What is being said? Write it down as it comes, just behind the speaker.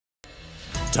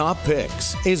Top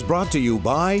Picks is brought to you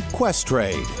by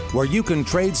Questrade, where you can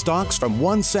trade stocks from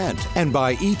 1 cent and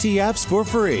buy ETFs for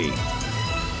free.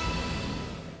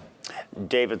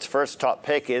 David's first top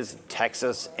pick is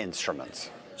Texas Instruments.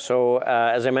 So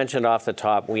as I mentioned off the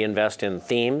top, we invest in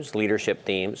themes, leadership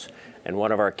themes, and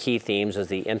one of our key themes is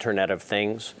the Internet of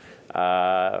Things.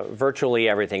 Virtually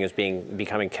everything is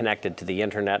becoming connected to the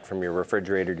internet, from your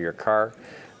refrigerator to your car.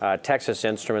 Texas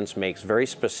Instruments makes very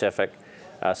specific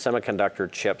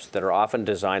semiconductor chips that are often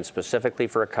designed specifically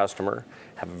for a customer,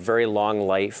 have a very long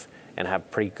life, and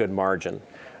have pretty good margin.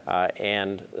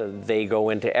 And they go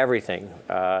into everything,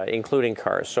 including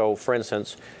cars. So for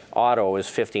instance, auto is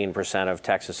 15% of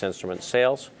Texas Instruments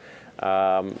sales.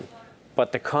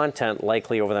 But the content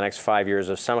likely over the next 5 years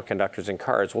of semiconductors in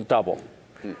cars will double.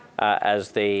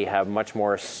 As they have much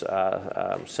more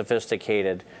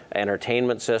sophisticated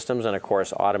entertainment systems and, of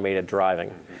course, automated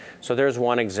driving. So there's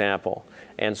one example.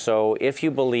 And so if you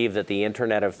believe that the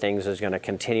Internet of Things is going to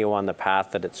continue on the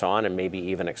path that it's on and maybe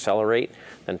even accelerate,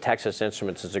 then Texas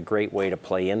Instruments is a great way to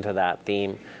play into that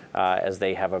theme, as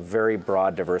they have a very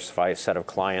broad, diversified set of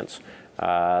clients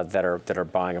that are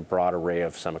buying a broad array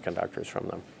of semiconductors from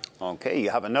them. Okay, you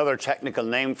have another technical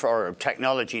name or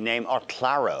technology name,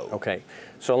 Oclaro. Okay,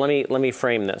 so let me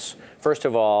frame this. First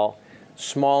of all,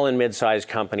 small and mid-sized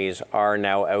companies are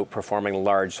now outperforming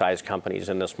large-sized companies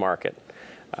in this market.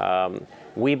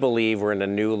 We believe we're in a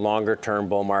new, longer-term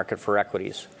bull market for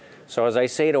equities. So as I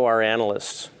say to our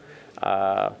analysts,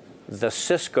 the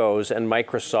Ciscos and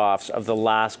Microsofts of the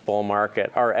last bull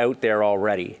market are out there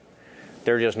already.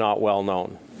 They're just not well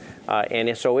known.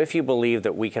 And so if you believe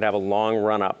that we could have a long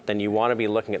run-up, then you want to be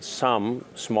looking at some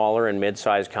smaller and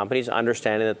mid-sized companies,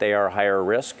 understanding that they are higher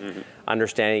risk,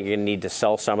 understanding you're going to need to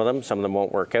sell some of them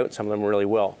won't work out, some of them really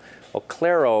will.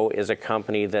 Oclaro is a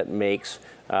company that makes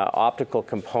optical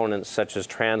components such as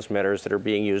transmitters that are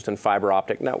being used in fiber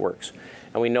optic networks.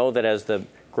 And we know that as the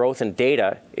growth in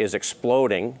data is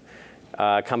exploding,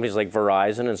 companies like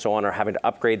Verizon and so on are having to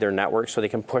upgrade their networks so they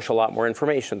can push a lot more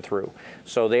information through.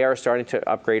 So they are starting to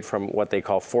upgrade from what they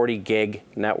call 40 gig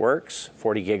networks,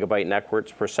 40 gigabyte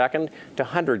networks per second, to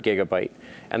 100 gigabyte.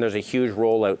 And there's a huge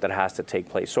rollout that has to take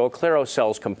place. So Oclaro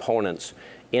sells components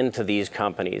into these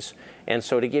companies. And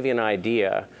so to give you an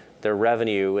idea, their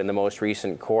revenue in the most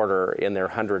recent quarter in their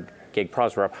 100 gig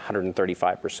products were up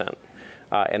 135%.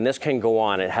 And this can go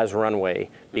on. It has runway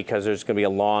because there's going to be a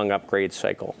long upgrade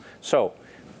cycle. So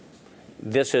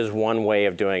this is one way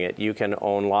of doing it. You can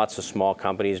own lots of small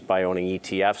companies by owning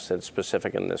ETFs that's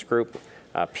specific in this group.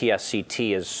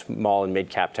 PSCT is small and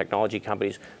mid-cap technology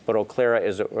companies. But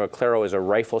Oclaro is a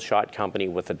rifle shot company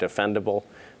with a defendable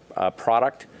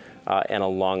product and a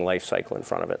long life cycle in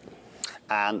front of it.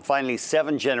 And finally,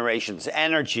 7 Generations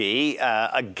Energy,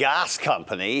 a gas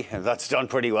company that's done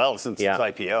pretty well since its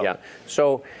IPO. Yeah.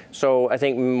 So I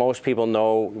think most people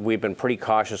know we've been pretty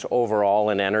cautious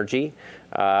overall in energy.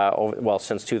 Well,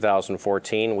 since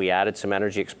 2014, we added some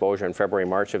energy exposure in February,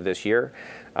 March of this year.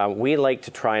 We like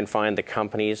to try and find the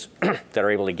companies that are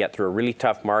able to get through a really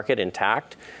tough market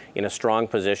intact, in a strong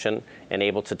position, and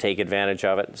able to take advantage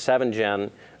of it.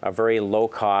 7Gen, a very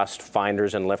low-cost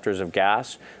finders and lifters of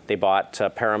gas. They bought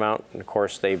Paramount, and of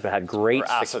course they've had great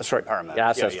assets for Paramount.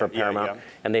 Assets for Paramount,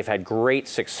 and they've had great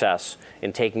success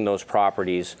in taking those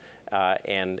properties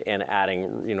and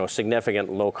adding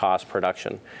significant low-cost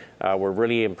production. We're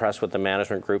really impressed with the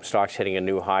management group. Stock's hitting a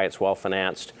new high. It's well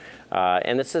financed,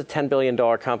 and it's a $10 billion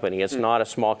company. It's not a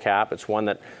small cap. It's one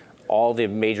that all the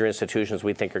major institutions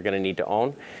we think are going to need to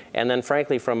own. And then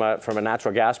frankly, from a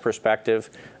natural gas perspective,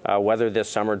 weather this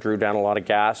summer drew down a lot of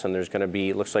gas, and there's going to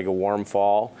be, looks like a warm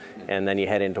fall, and then you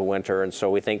head into winter. And so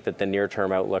we think that the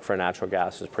near-term outlook for natural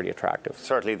gas is pretty attractive.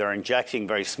 Certainly, they're injecting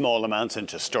very small amounts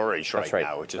into storage right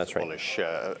now, which is a bullish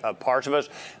part of it.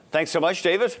 Thanks so much,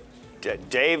 David.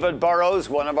 David Burrows,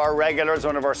 one of our regulars,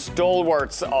 one of our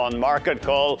stalwarts on Market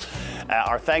Call.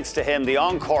 Our thanks to him. The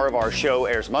encore of our show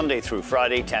airs Monday through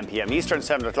Friday, 10 p.m. Eastern,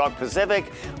 7 o'clock Pacific.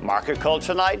 Market Call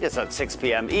tonight is at 6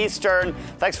 p.m. Eastern.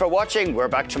 Thanks for watching. We're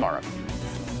back tomorrow.